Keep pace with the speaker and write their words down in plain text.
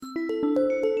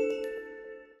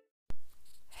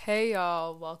Hey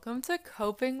y'all, welcome to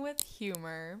Coping with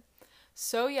Humor.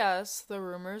 So, yes, the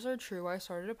rumors are true. I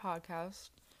started a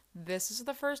podcast. This is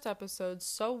the first episode,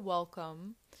 so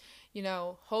welcome.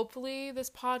 Hopefully, this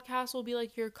podcast will be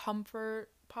like your comfort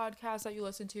podcast that you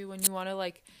listen to when you want to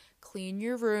like clean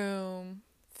your room,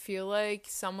 feel like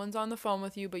someone's on the phone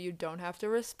with you, but you don't have to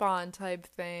respond type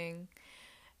thing.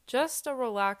 Just a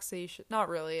relaxation. Not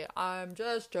really, I'm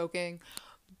just joking.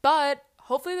 But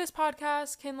hopefully this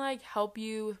podcast can like help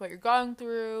you with what you're going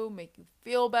through, make you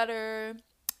feel better,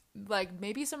 like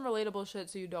maybe some relatable shit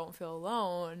so you don't feel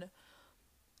alone.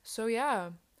 So yeah,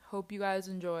 hope you guys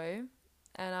enjoy.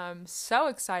 And I'm so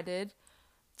excited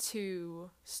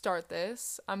to start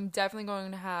this. I'm definitely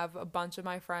going to have a bunch of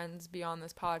my friends be on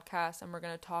this podcast and we're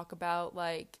going to talk about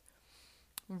like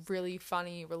really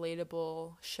funny,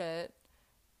 relatable shit.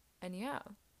 And yeah.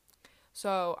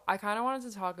 So, I kind of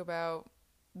wanted to talk about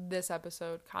this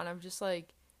episode kind of just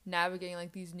like navigating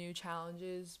like these new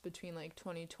challenges between like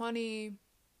 2020,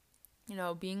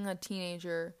 being a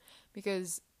teenager,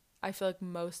 because I feel like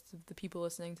most of the people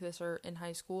listening to this are in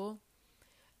high school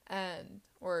and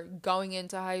or going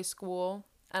into high school,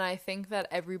 and I think that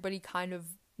everybody kind of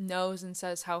knows and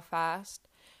says how fast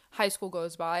high school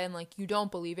goes by, and like you don't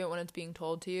believe it when it's being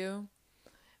told to you.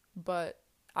 But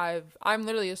I'm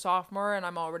literally a sophomore and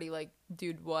I'm already like,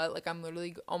 dude, what? Like I'm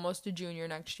literally almost a junior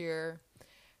next year.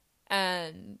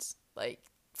 And like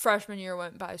freshman year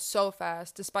went by so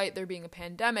fast despite there being a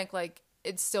pandemic. Like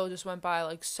it still just went by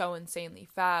like so insanely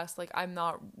fast. Like I'm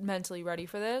not mentally ready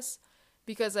for this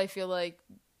because I feel like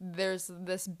there's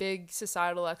this big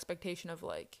societal expectation of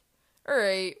like, all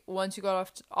right, once you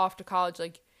got off to college,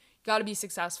 like you got to be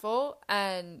successful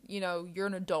and you're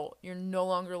an adult. You're no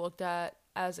longer looked at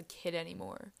as a kid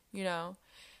anymore.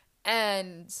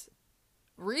 And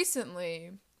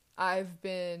recently I've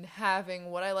been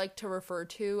having what I like to refer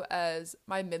to as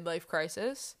my midlife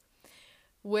crisis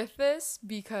with this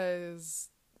because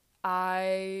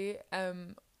I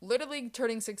am literally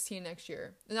turning 16 next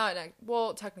year. Not next,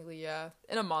 well, technically, yeah,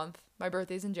 in a month. My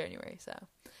birthday's in January, so.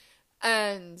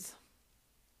 And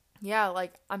yeah,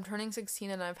 like I'm turning 16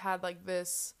 and I've had like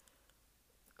this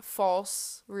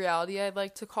false reality, I'd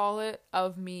like to call it,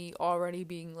 of me already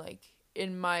being like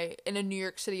in a New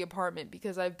York City apartment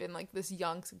because I've been like this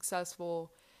young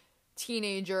successful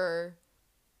teenager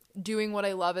doing what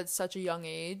I love at such a young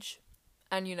age.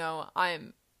 And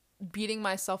I'm beating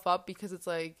myself up because it's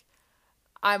like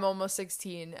I'm almost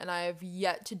 16 and I have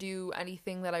yet to do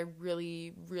anything that I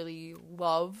really really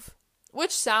love, which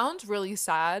sounds really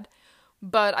sad,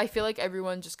 but I feel like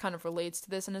everyone just kind of relates to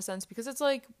this in a sense because it's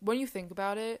like when you think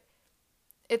about it,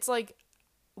 it's like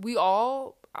we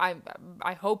all I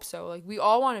hope so. Like we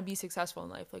all want to be successful in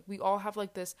life. Like we all have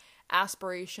like this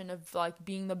aspiration of like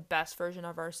being the best version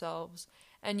of ourselves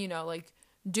and like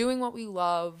doing what we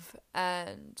love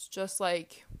and just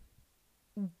like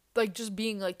just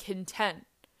being like content.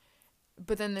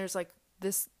 But then there's like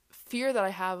this fear that I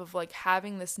have of like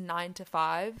having this 9 to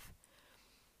 5,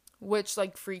 which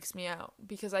like freaks me out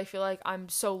because I feel like I'm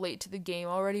so late to the game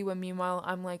already when meanwhile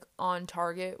I'm like on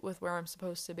target with where I'm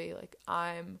supposed to be. Like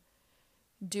I'm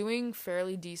doing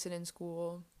fairly decent in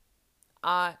school.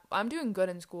 I'm doing good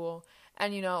in school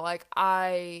and like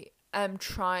I am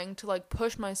trying to like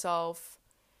push myself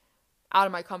out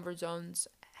of my comfort zones,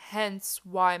 hence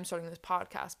why I'm starting this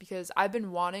podcast because I've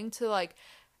been wanting to like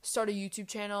start a YouTube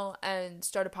channel and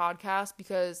start a podcast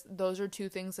because those are two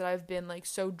things that I've been like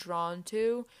so drawn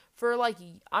to for like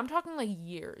I'm talking like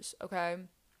years, okay?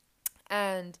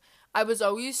 And I was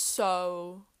always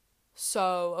so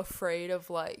afraid of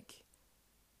like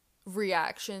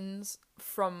reactions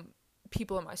from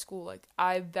people in my school. Like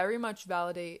I very much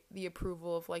validate the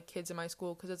approval of like kids in my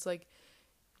school because it's like,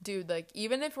 dude, like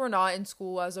even if we're not in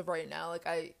school as of right now,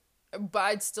 like but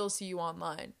I'd still see you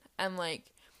online. And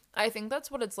like I think that's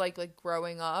what it's like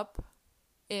growing up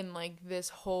in like this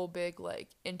whole big like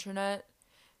internet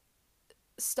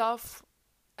stuff.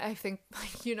 I think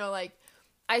like like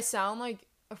I sound like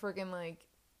a freaking like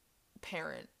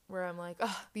parent where I'm like,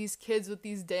 oh, these kids with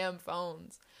these damn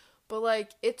phones. But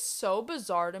like it's so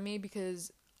bizarre to me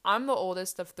because I'm the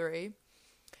oldest of three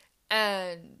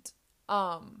and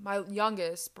my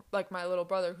youngest, like my little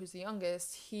brother who's the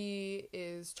youngest, he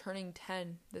is turning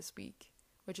 10 this week,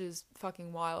 which is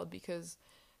fucking wild because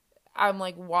I'm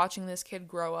like watching this kid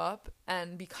grow up,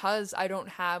 and because I don't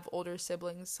have older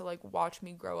siblings to like watch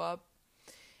me grow up,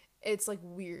 it's like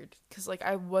weird cuz like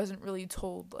I wasn't really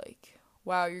told like,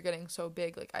 wow, you're getting so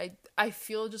big. Like I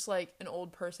feel just like an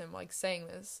old person like saying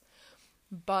this.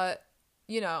 But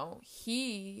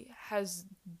he has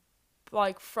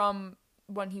like from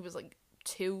when he was like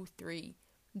 2, 3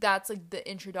 that's like the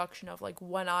introduction of like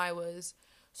when I was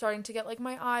starting to get like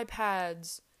my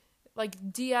iPads,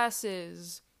 like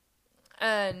DS's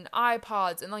and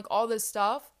iPods and like all this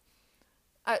stuff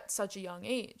at such a young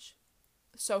age.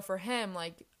 So for him,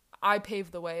 like, I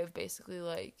paved the way of basically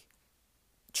like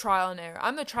trial and error.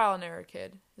 I'm the trial and error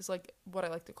kid, is like what I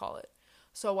like to call it.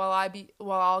 So while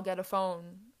I'll get a phone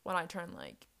when I turn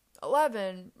like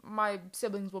 11, my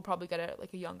siblings will probably get it at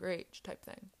like a younger age type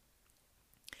thing.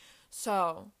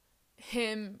 So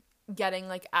him getting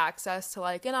like access to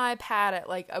like an iPad at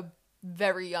like a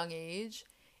very young age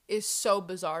is so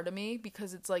bizarre to me,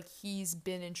 because it's like he's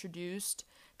been introduced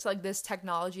to like this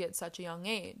technology at such a young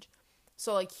age.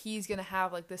 So like he's gonna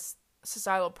have like this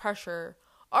societal pressure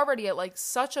already at like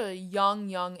such a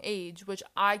young age, which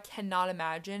I cannot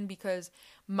imagine, because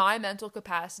my mental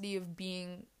capacity of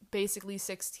being basically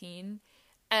 16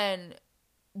 and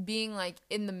being like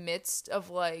in the midst of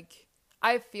like,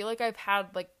 I feel like I've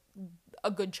had like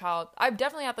I've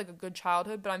definitely had like a good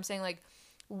childhood, but I'm saying like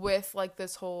with like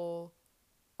this whole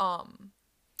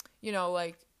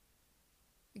like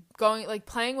going like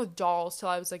playing with dolls till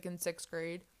I was like in 6th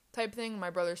grade type thing. My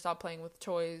brother stopped playing with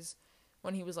toys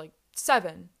when he was like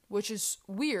 7, which is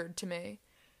weird to me,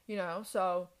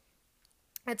 so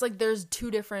it's like there's two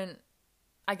different,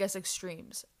 I guess,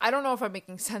 extremes. I don't know if I'm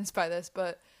making sense by this,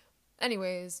 but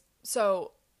anyways,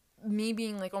 so me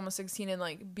being like almost 16 and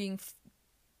like being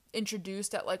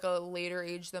introduced at like a later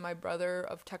age than my brother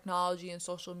of technology and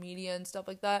social media and stuff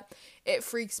like that, it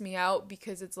freaks me out,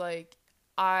 because it's like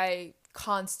I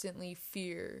constantly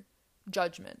fear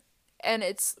judgment. And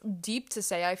it's deep to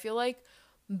say, I feel like,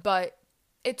 but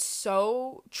it's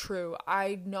so true.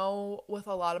 I know with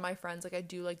a lot of my friends, like I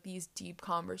do like these deep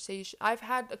conversations. I've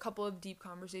had a couple of deep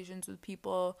conversations with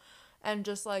people, and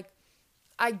just like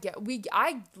I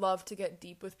love to get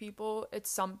deep with people. It's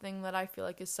something that I feel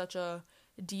like is such a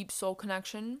deep soul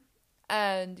connection,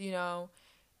 and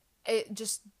it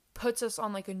just puts us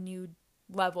on like a new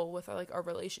level with like our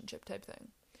relationship type thing.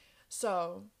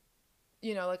 So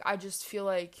like I just feel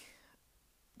like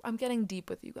I'm getting deep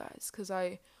with you guys because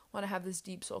I want to have this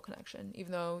deep soul connection,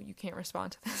 even though you can't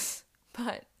respond to this.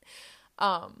 But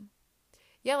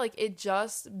yeah, like it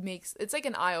just it's like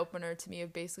an eye opener to me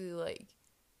of basically like,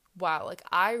 wow, like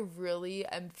I really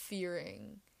am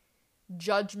fearing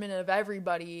judgment of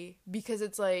everybody, because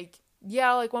it's like,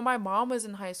 yeah, like when my mom was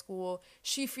in high school,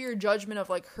 she feared judgment of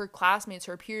like her classmates,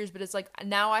 her peers, but it's like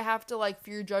now I have to like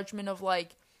fear judgment of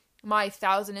like my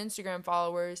 1,000 Instagram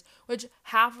followers, which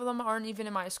half of them aren't even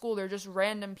in my school. They're just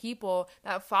random people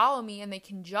that follow me and they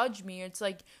can judge me. It's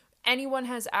like anyone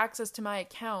has access to my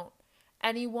account.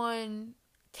 Anyone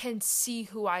can see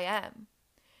who I am,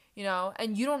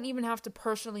 and you don't even have to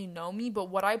personally know me, but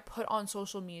what I put on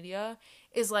social media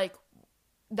is like,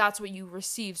 that's what you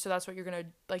receive. So that's what you're going to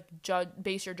like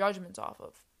base your judgments off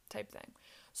of type thing.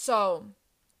 So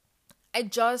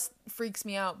it just freaks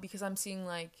me out, because I'm seeing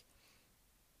like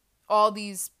all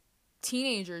these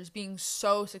teenagers being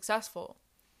so successful,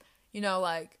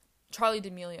 like Charli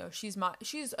D'Amelio.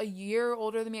 She's a year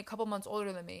older than me, a couple months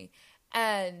older than me,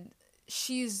 and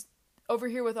she's over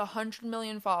here with 100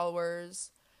 million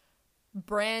followers,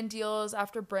 brand deals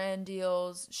after brand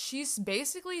deals. She's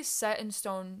basically set in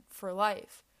stone for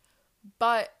life.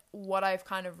 But what I've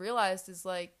kind of realized is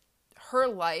like her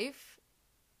life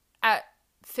at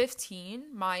 15,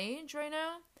 my age right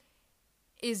now,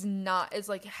 is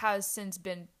like has since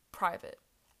been private.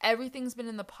 Everything's been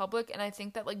in the public, and I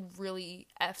think that like really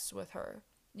F's with her,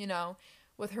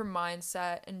 with her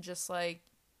mindset and just like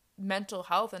mental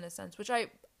health in a sense, which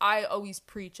I always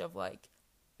preach of like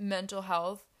mental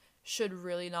health should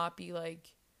really not be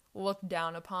like looked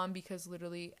down upon, because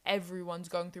literally everyone's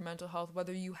going through mental health,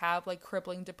 whether you have like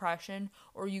crippling depression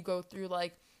or you go through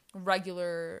like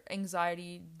regular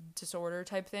anxiety disorder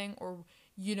type thing, or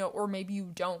or maybe you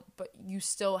don't, but you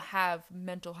still have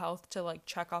mental health to like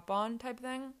check up on type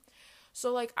thing.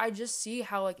 So like I just see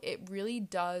how like it really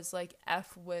does like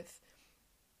F with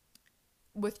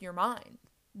your mind,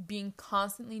 being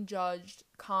constantly judged,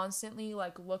 constantly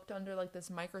like looked under like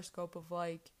this microscope of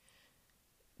like,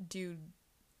 dude,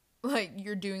 like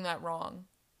you're doing that wrong,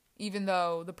 even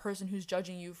though the person who's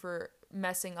judging you for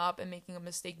messing up and making a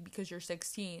mistake because you're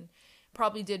 16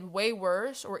 probably did way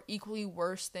worse or equally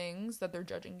worse things that they're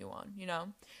judging you on,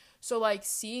 So like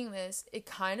seeing this, it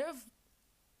kind of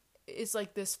is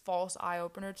like this false eye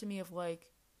opener to me of like,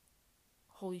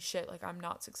 holy shit, like I'm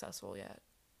not successful yet.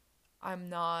 I'm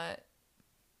not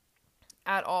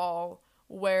at all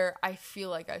where I feel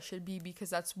like I should be, because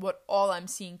that's what all I'm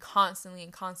seeing constantly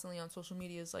on social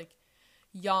media is like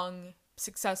young,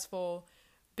 successful,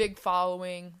 big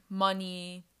following,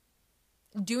 money,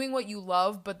 doing what you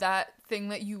love, but that thing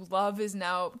that you love is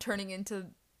now turning into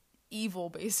evil,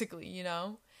 basically, you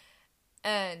know?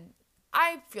 And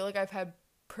I feel like I've had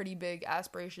pretty big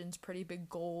aspirations, pretty big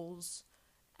goals,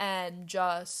 and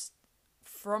just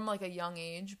from like a young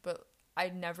age, but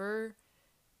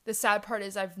the sad part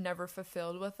is I've never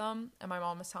fulfilled with them. And my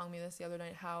mom was telling me this the other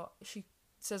night, how she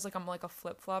says like I'm like a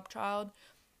flip-flop child,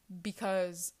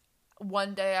 because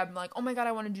one day I'm like, oh my god,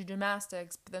 I want to do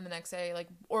gymnastics, but then the next day, like,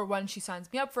 or when she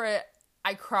signs me up for it,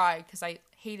 I cry because I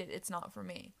hate it. It's not for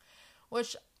me,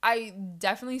 which I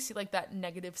definitely see like that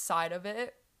negative side of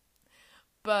it,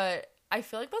 but I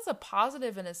feel like that's a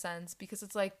positive in a sense, because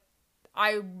it's like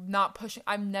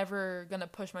I'm never gonna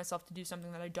push myself to do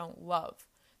something that I don't love,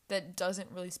 that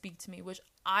doesn't really speak to me, which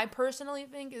I personally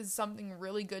think is something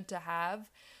really good to have,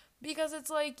 because it's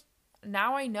like,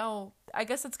 now I know, I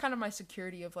guess it's kind of my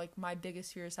security of like my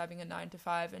biggest fear is having a 9 to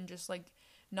 5 and just like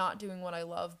not doing what I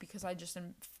love, because I just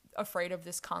am afraid of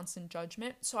this constant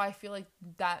judgment. So I feel like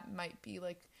that might be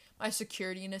like my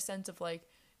security in a sense of like,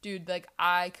 dude, like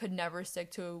I could never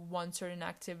stick to one certain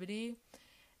activity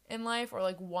in life, or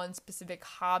like one specific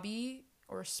hobby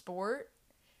or sport.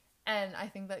 And I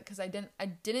think that because I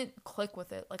didn't click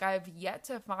with it, like I have yet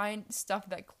to find stuff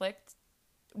that clicked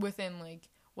within like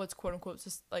what's quote unquote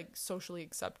just like socially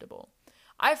acceptable.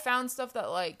 I've found stuff that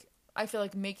like I feel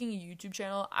like making a YouTube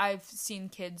channel, I've seen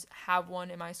kids have one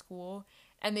in my school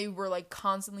and they were like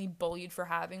constantly bullied for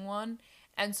having one.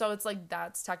 And so it's like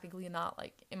that's technically not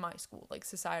like in my school, like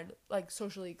society, like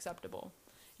socially acceptable,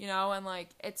 you know? And like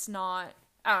it's not,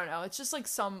 I don't know, it's just like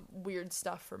some weird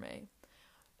stuff for me.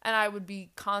 And I would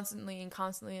be constantly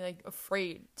like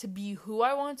afraid to be who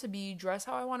I want to be, dress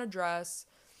how I want to dress,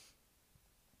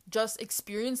 just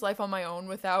experience life on my own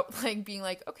without like being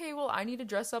like, okay, well, I need to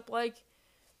dress up like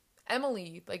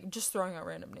Emily, like just throwing out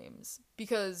random names,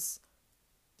 because,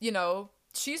 you know,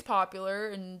 she's popular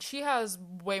and she has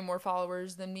way more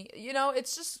followers than me. You know,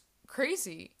 it's just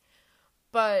crazy.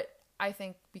 But I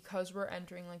think because we're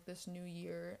entering like this new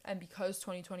year, and because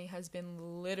 2020 has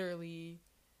been literally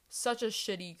such a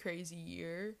shitty, crazy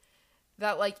year,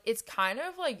 that like it's kind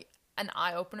of like an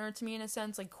eye-opener to me in a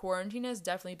sense. Like quarantine has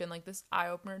definitely been like this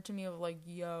eye-opener to me of like,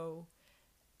 yo,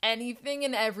 anything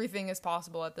and everything is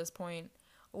possible at this point.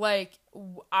 Like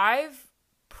I've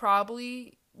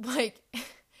probably like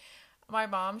my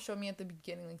mom showed me at the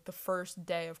beginning, like the first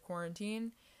day of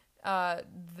quarantine,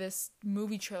 this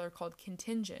movie trailer called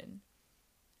Contingent.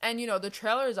 And, you know, the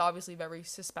trailer is obviously very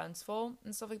suspenseful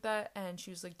and stuff like that. And she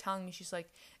was, like, telling me, she's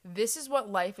like, this is what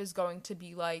life is going to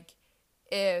be like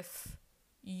if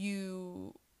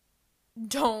you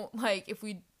don't, like, if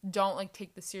we don't, like,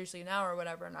 take this seriously now or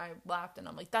whatever. And I laughed and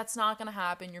I'm like, that's not going to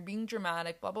happen. You're being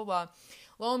dramatic, blah, blah, blah.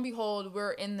 Lo and behold,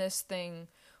 we're in this thing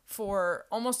for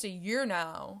almost a year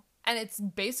now. And it's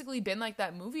basically been like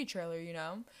that movie trailer, you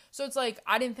know? So it's like,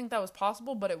 I didn't think that was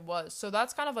possible, but it was. So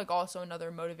that's kind of like also another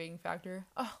motivating factor.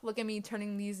 Oh, look at me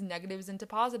turning these negatives into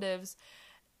positives.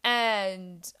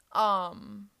 And,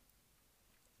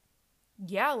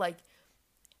 yeah, like,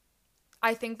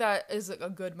 I think that is like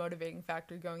a good motivating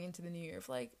factor going into the new year of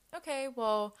like, okay,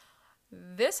 well,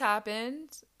 this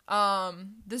happened.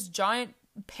 This giant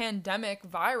pandemic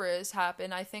virus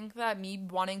happened. I think that me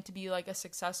wanting to be like a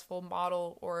successful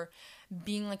model or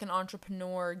being like an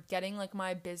entrepreneur, getting like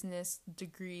my business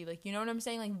degree, like, you know what I'm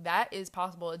saying? Like that is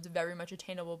possible. It's very much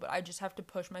attainable, but I just have to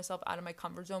push myself out of my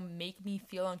comfort zone, make me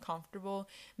feel uncomfortable,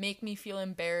 make me feel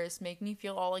embarrassed, make me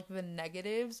feel all like the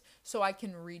negatives so I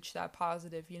can reach that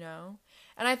positive, you know?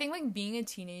 And I think like being a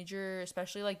teenager,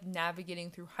 especially like navigating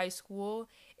through high school,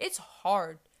 it's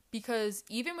hard. Because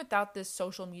even without this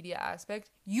social media aspect,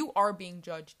 you are being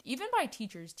judged. Even by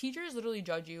teachers. Teachers literally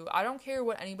judge you. I don't care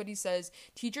what anybody says.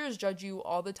 Teachers judge you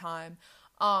all the time.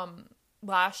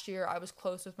 Last year, I was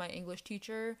close with my English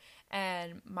teacher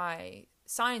and my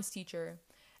science teacher.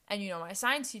 And, you know, my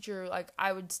science teacher, like,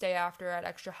 I would stay after at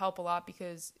extra help a lot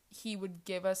because he would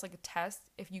give us, like, a test.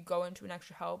 If you go into an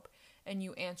extra help and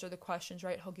you answer the questions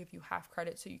right, he'll give you half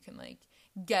credit so you can, like,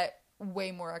 get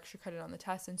way more extra credit on the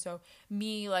test. And so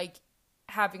me like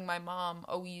having my mom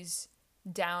always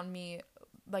down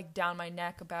my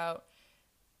neck about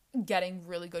getting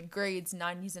really good grades,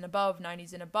 90s and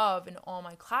above in all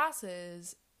my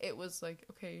classes, it was like,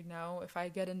 okay, now if I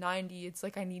get a 90, it's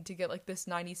like I need to get like this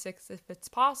 96 if it's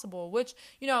possible, which,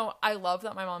 you know, I love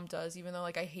that my mom does, even though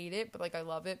like I hate it, but like I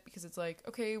love it because it's like,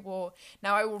 okay, well,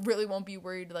 now I really won't be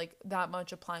worried like that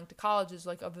much applying to colleges,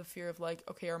 like of the fear of like,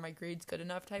 okay, are my grades good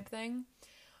enough type thing.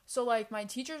 So like my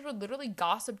teachers would literally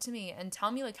gossip to me and tell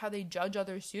me like how they judge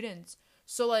other students.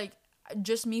 So like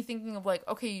just me thinking of like,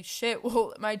 okay, shit,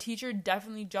 well, my teacher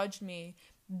definitely judged me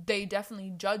they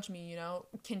definitely judge me, you know,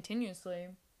 continuously.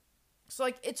 So,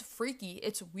 like, it's freaky,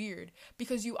 it's weird,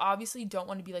 because you obviously don't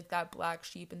want to be, like, that black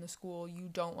sheep in the school. You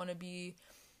don't want to be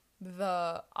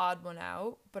the odd one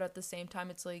out, but at the same time,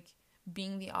 it's, like,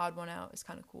 being the odd one out is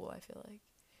kind of cool, I feel like.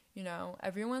 You know,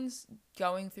 everyone's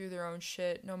going through their own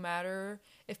shit, no matter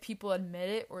if people admit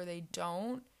it or they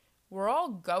don't. We're all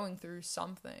going through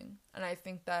something, and I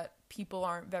think that people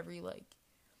aren't very, like,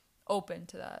 open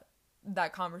to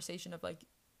that conversation of, like,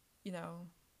 you know,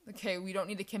 okay, we don't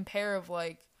need to compare of,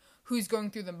 like, who's going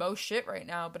through the most shit right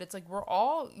now, but it's like we're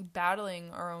all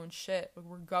battling our own shit.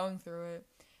 We're going through it,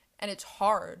 and it's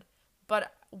hard,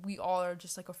 but we all are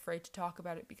just, like, afraid to talk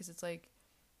about it, because it's like,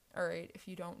 all right, if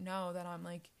you don't know, then I'm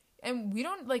like, and we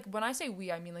don't, like, when I say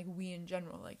we, I mean, like, we in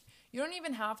general, like, you don't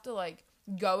even have to, like,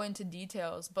 go into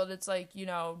details, but it's like, you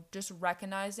know, just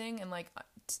recognizing and, like,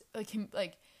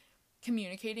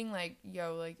 communicating, like,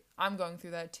 yo, like, I'm going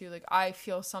through that too, like, I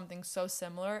feel something so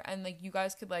similar, and, like, you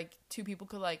guys could, like, two people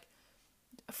could, like,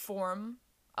 form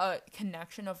a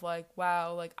connection of, like,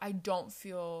 wow, like, I don't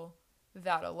feel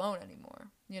that alone anymore,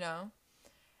 you know?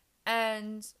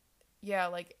 And yeah,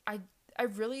 like, I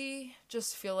really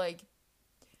just feel like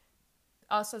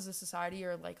us as a society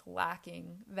are, like,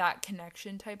 lacking that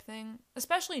connection type thing,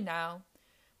 especially now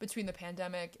between the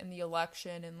pandemic and the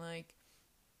election and, like,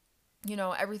 you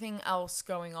know, everything else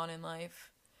going on in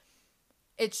life.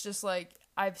 It's just, like,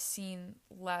 I've seen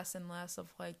less and less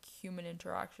of, like, human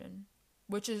interaction,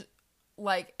 which is,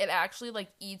 like, it actually,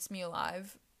 like, eats me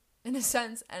alive in a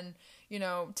sense. And, you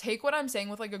know, take what I'm saying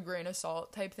with, like, a grain of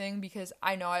salt type thing, because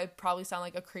I know I probably sound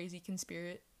like a crazy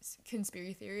conspiracy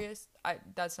theorist.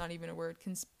 That's not even a word.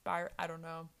 I don't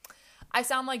know. I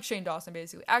sound like Shane Dawson,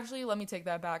 basically. Actually, let me take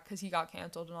that back, because he got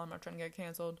canceled, and I'm not trying to get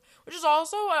canceled. Which is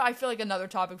also, I feel like, another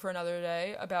topic for another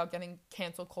day, about getting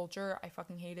cancel culture. I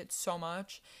fucking hate it so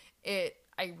much. I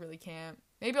really can't.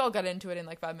 Maybe I'll get into it in,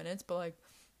 like, 5 minutes, but, like,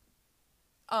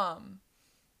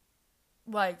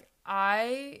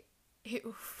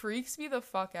 it freaks me the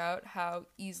fuck out how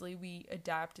easily we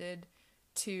adapted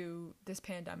to this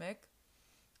pandemic,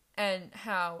 and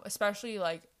how, especially,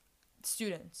 like,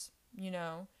 students, you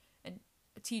know, and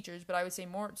teachers, but I would say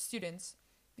more students,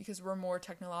 because we're more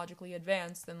technologically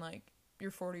advanced than, like,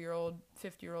 your 40-year-old,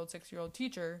 50-year-old, 60-year-old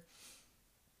teacher.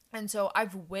 And so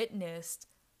I've witnessed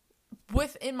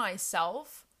within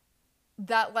myself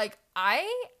that, like, I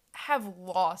have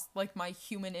lost, like, my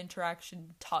human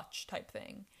interaction touch type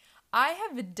thing. I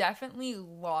have definitely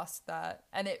lost that,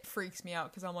 and it freaks me out,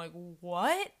 because I'm like,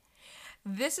 what?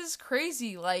 This is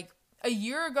crazy. Like, a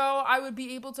year ago, I would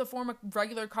be able to form a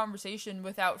regular conversation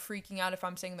without freaking out if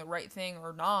I'm saying the right thing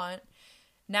or not.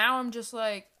 Now I'm just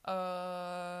like,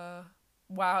 wow,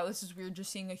 this is weird,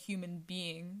 just seeing a human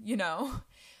being, you know?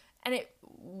 And it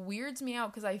weirds me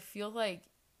out, because I feel like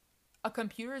a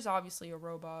computer is obviously a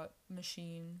robot,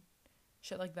 machine,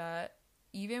 shit like that.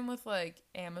 Even with, like,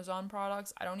 Amazon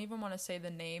products, I don't even want to say the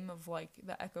name of, like,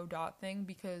 the Echo Dot thing,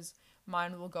 because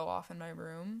mine will go off in my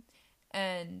room.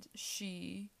 And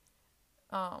she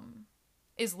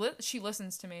she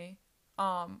listens to me.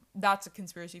 That's a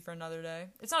conspiracy for another day.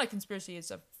 It's not a conspiracy,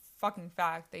 it's a fucking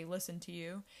fact. They listen to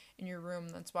you in your room.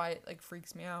 That's why it, like,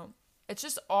 freaks me out. It's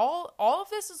just all of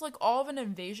this is, like, all of an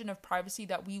invasion of privacy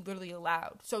that we literally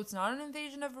allowed. So it's not an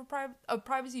invasion of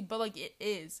privacy, but, like, it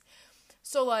is.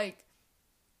 So, like,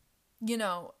 you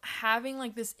know, having,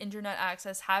 like, this internet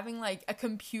access, having, like, a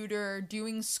computer,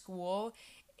 doing school,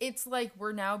 it's like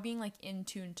we're now being, like, in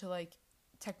tune to, like,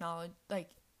 technology. Like,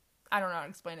 I don't know how to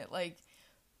explain it. Like,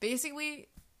 basically,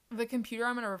 the computer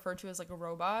I'm going to refer to as, like, a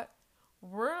robot.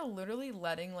 We're literally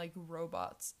letting, like,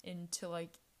 robots into,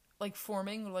 like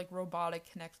forming, like,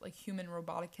 human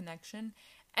robotic connection.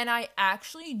 And I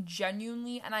actually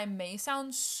genuinely, and I may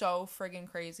sound so friggin'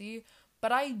 crazy,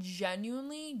 but I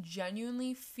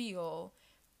genuinely feel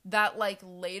that, like,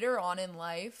 later on in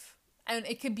life, and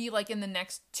it could be, like, in the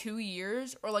next 2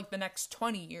 years or, like, the next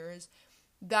 20 years,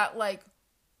 that, like,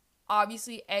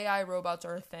 obviously AI robots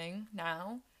are a thing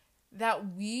now, that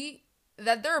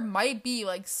there might be,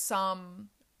 like, some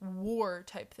war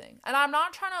type thing. And I'm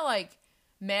not trying to, like,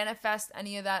 manifest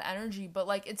any of that energy, but,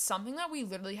 like, it's something that we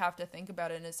literally have to think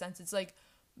about in a sense. It's like,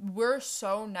 we're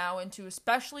so now into,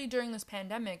 especially during this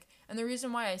pandemic, and the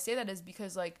reason why I say that is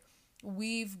because, like,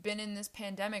 we've been in this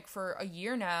pandemic for a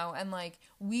year now, and, like,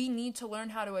 we need to learn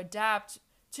how to adapt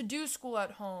to do school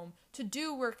at home, to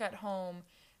do work at home,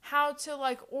 how to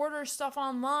like order stuff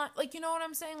online. Like, you know what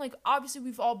I'm saying? Like, obviously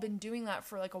we've all been doing that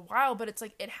for like a while, but it's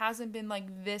like it hasn't been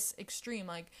like this extreme.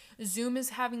 Like Zoom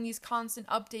is having these constant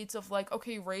updates of like,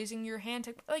 okay, raising your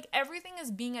hand like everything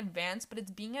is being advanced, but it's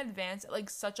being advanced at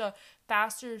like such a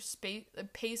faster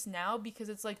pace now, because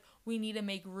it's like we need to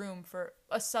make room for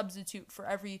a substitute for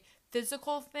every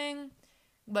physical thing,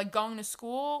 like going to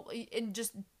school. It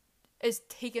just is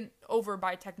taken over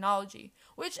by technology,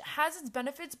 which has its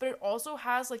benefits, but it also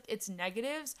has like its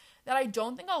negatives that I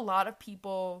don't think a lot of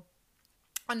people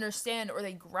understand or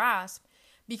they grasp,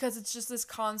 because it's just this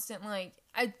constant like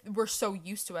we're so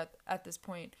used to it at this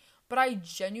point. But I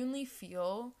genuinely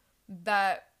feel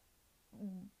that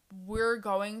we're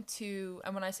going to,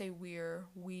 and when I say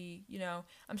we, you know,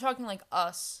 I'm talking like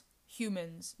us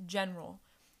humans general.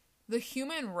 The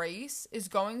human race is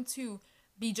going to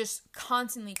be just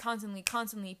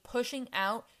constantly pushing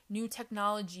out new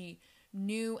technology,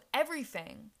 new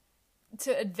everything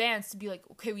to advance, to be like,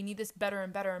 okay, we need this better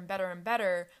and better and better and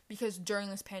better, because during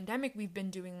this pandemic we've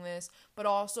been doing this, but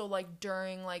also like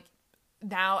during like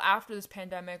now after this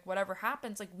pandemic, whatever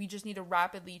happens, like we just need to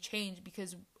rapidly change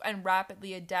and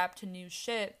rapidly adapt to new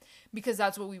shit, because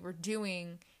that's what we were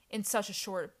doing in such a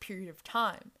short period of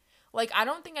time. Like, I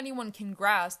don't think anyone can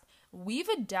grasp, we've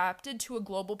adapted to a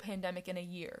global pandemic in a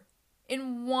year.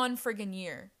 In one friggin'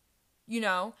 year. You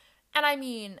know? And I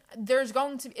mean, it's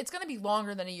going to be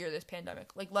longer than a year, this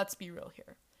pandemic. Like, let's be real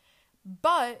here.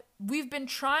 But we've been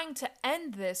trying to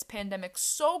end this pandemic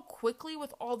so quickly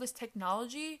with all this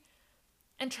technology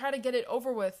and try to get it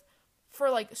over with for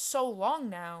like so long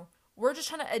now. We're just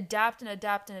trying to adapt.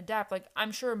 Like,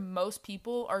 I'm sure most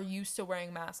people are used to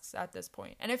wearing masks at this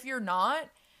point. And if you're not,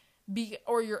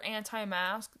 or you're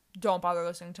anti-mask, don't bother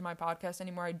listening to my podcast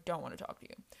anymore. I don't want to talk to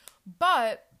you.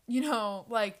 But, you know,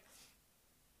 like,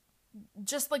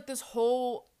 just like this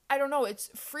whole, I don't know, it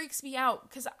freaks me out,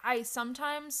 because I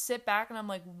sometimes sit back and I'm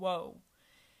like, whoa,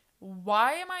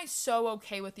 why am I so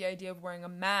okay with the idea of wearing a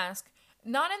mask?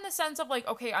 Not in the sense of like,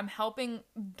 okay, I'm helping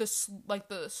the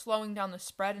slowing down the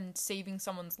spread and saving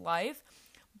someone's life,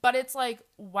 but it's like,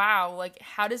 wow, like,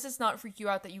 how does this not freak you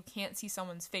out that you can't see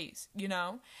someone's face, you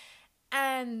know?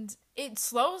 And it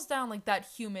slows down like that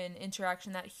human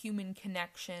interaction, that human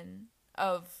connection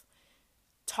of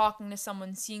talking to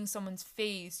someone, seeing someone's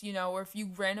face, you know, or if you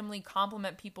randomly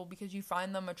compliment people because you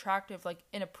find them attractive, like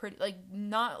in a pretty, like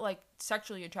not like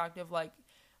sexually attractive, like,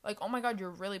 oh my God, you're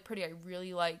really pretty. I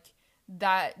really like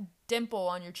that dimple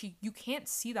on your cheek. You can't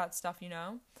see that stuff, you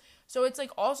know? So it's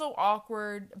like also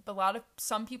awkward, but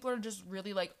some people are just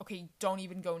really like, okay, don't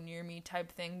even go near me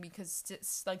type thing, because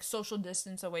it's like social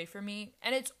distance away from me.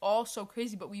 And it's all so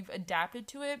crazy, but we've adapted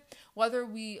to it. Whether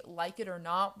we like it or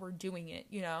not, we're doing it,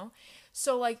 you know?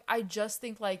 So like, I just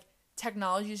think like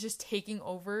technology is just taking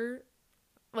over,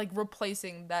 like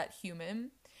replacing that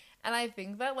human. And I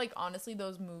think that like, honestly,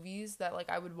 those movies that like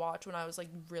I would watch when I was like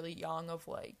really young, of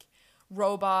like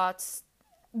robots,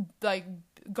 like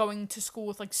going to school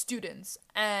with like students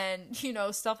and, you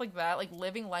know, stuff like that, like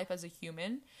living life as a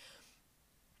human,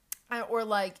 or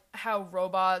like how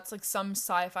robots, like some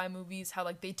sci-fi movies, how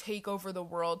like they take over the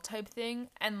world type thing,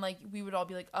 and like we would all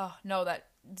be like, oh no,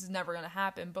 that's never gonna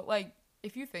happen. But like,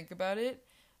 if you think about it,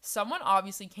 someone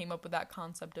obviously came up with that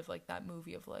concept of like that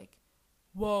movie of like,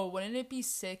 whoa, wouldn't it be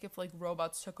sick if like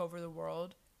robots took over the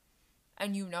world?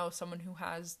 And you know, someone who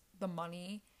has the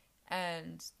money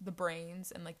and the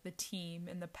brains and like the team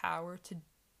and the power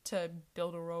to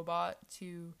build a robot,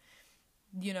 to,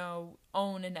 you know,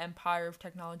 own an empire of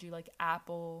technology like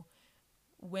Apple,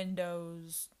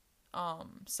 Windows,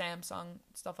 Samsung,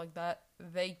 stuff like that,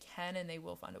 they can and they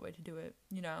will find a way to do it,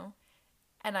 you know?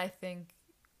 And I think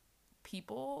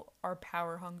people are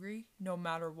power hungry no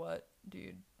matter what,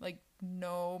 dude. Like,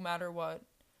 no matter what.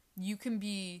 You can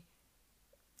be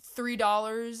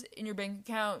 $3 in your bank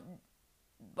account,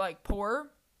 like poor,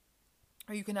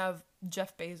 or you can have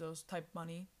Jeff Bezos type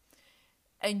money,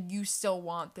 and you still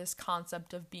want this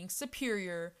concept of being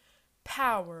superior,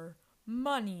 power,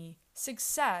 money,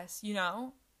 success, you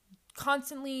know,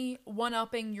 constantly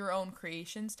one-upping your own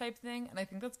creations type thing. And I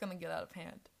think that's gonna get out of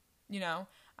hand, you know.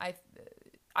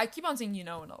 I keep on saying, you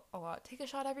know, a lot. Take a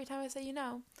shot every time I say, you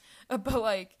know. But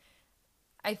like,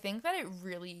 I think that it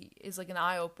really is like an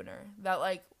eye-opener that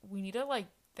like we need to like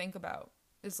think about,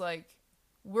 is like,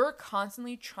 we're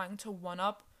constantly trying to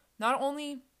one-up not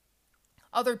only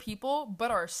other people, but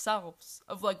ourselves,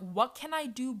 of like, what can I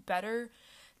do better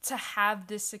to have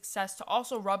this success, to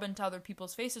also rub into other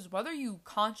people's faces, whether you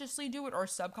consciously do it or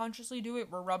subconsciously do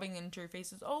it. We're rubbing into your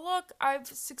faces. Oh, look, I've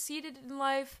succeeded in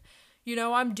life. You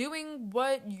know, I'm doing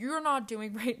what you're not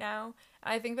doing right now.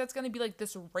 And I think that's going to be like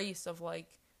this race of like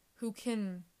who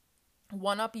can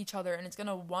one-up each other, and it's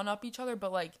gonna one-up each other,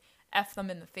 but, like, F them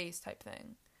in the face type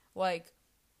thing. Like,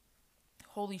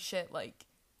 holy shit, like,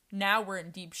 now we're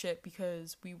in deep shit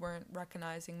because we weren't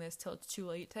recognizing this till it's too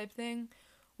late type thing,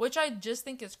 which I just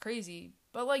think is crazy.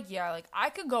 But, like, yeah, like, I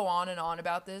could go on and on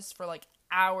about this for, like,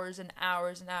 hours and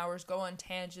hours and hours, go on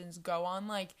tangents, go on,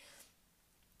 like,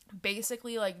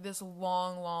 basically, like, this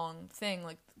long thing,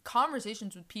 like,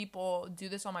 conversations with people, do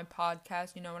this on my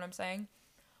podcast, you know what I'm saying?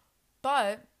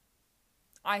 But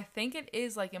I think it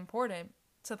is, like, important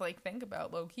to, like, think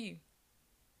about low-key.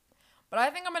 But I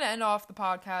think I'm going to end off the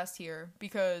podcast here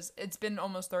because it's been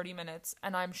almost 30 minutes,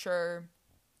 and I'm sure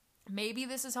maybe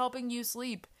this is helping you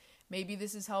sleep. Maybe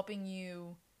this is helping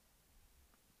you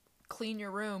clean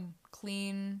your room,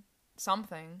 clean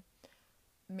something.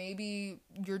 Maybe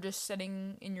you're just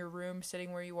sitting in your room,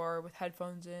 sitting where you are with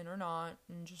headphones in or not,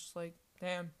 and just like,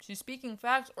 damn, she's speaking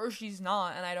facts or she's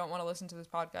not, and I don't want to listen to this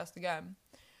podcast again.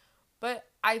 But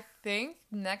I think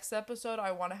next episode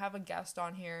I want to have a guest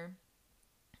on here.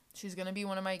 She's going to be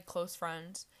one of my close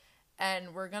friends,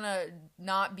 and we're going to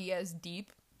not be as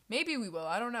deep. Maybe we will,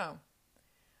 I don't know.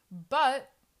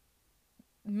 But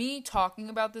me talking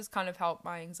about this kind of helped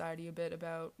my anxiety a bit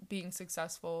about being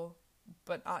successful,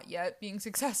 but not yet being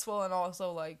successful, and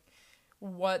also, like,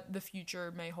 what the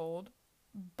future may hold.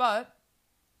 But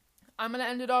I'm going to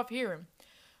end it off here.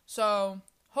 So,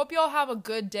 hope y'all have a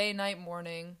good day, night,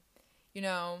 morning. You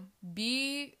know,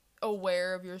 be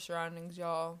aware of your surroundings,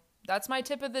 y'all. That's my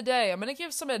tip of the day. I'm going to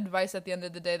give some advice at the end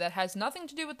of the day that has nothing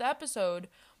to do with the episode,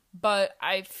 but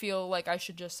I feel like I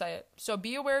should just say it. So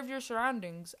be aware of your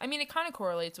surroundings. I mean, it kind of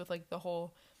correlates with, like, the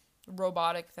whole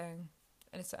robotic thing,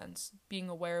 in a sense. Being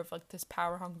aware of, like, this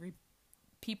power-hungry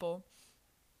people.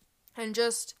 And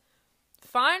just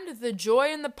find the joy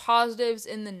and the positives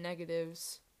in the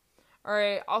negatives.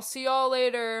 Alright, I'll see y'all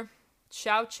later.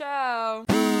 Ciao, ciao.